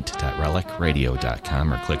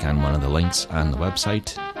donate.relicradio.com or click on one of the links on the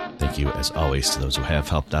website. Thank you, as always, to those who have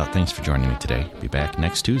helped out. Thanks for joining me today. Be back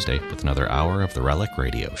next Tuesday with another hour of the Relic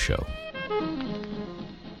Radio Show.